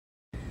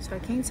So I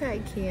came to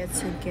IKEA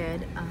to get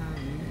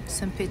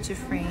some picture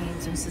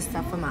frames and some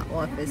stuff for my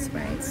office,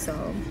 right? So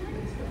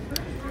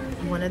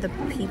one of the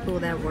people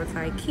that work for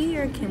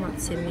IKEA came up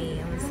to me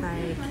and was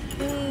like,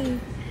 hey,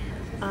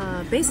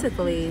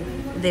 basically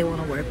they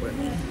want to work with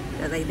me.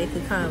 That like they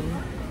could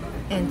come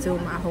and do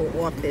my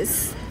whole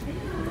office.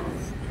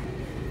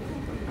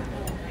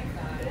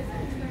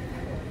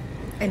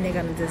 And they're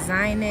gonna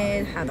design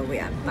it how the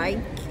way I like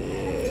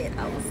it.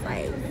 I was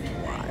like,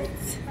 what?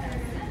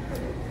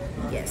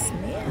 Yes,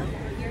 ma'am.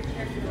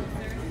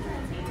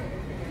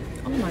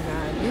 Oh my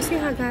God, you see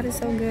how God is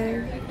so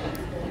good?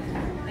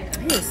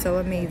 He is so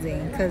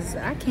amazing. Cause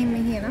I came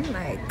in here and I'm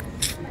like,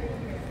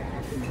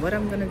 what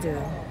I'm gonna do,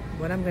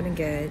 what I'm gonna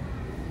get.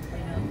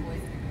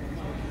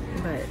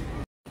 But,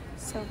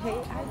 so hey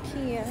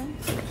IKEA,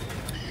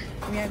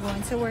 we are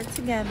going to work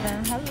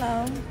together.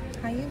 Hello,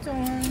 how you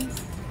doing?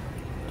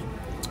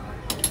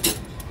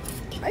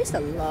 I used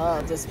to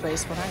love this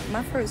place. When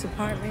my first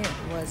apartment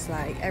was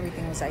like,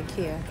 everything was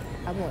IKEA.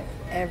 I bought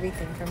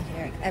everything from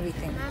here,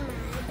 everything.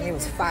 And it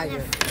was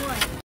fire.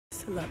 I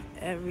used to love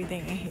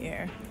everything in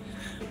here.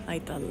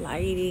 Like the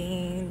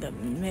lighting, the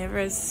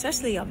mirrors,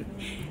 especially,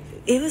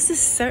 it was a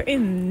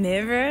certain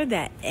mirror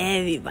that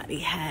everybody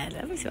had.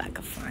 Let me see if I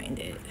can find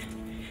it.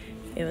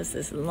 It was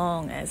this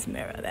long ass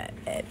mirror that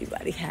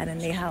everybody had in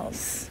their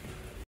house.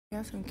 They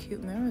got some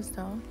cute mirrors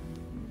though.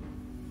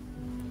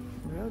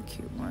 Real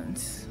cute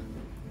ones.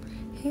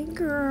 Hey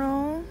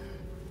girl,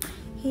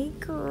 hey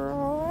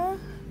girl,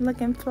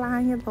 looking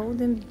fly and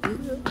bold and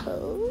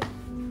beautiful.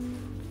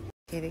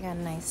 Okay, they got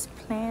nice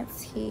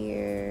plants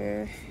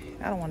here.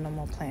 I don't want no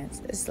more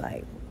plants. It's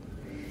like,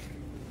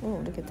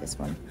 oh, look at this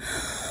one.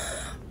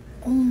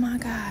 Oh my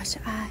gosh,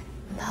 I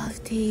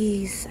love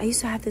these. I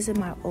used to have this in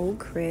my old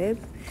crib,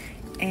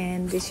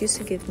 and this used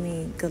to give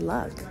me good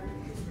luck.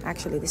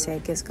 Actually, they say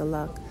it gives good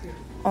luck.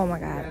 Oh my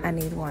God, I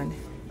need one.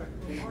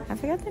 I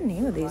forgot the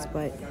name of these,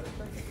 but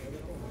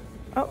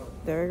oh,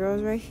 there it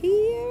goes right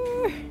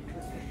here.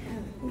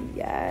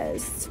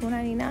 Yes,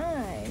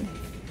 $2.99.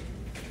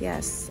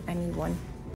 Yes, I need one.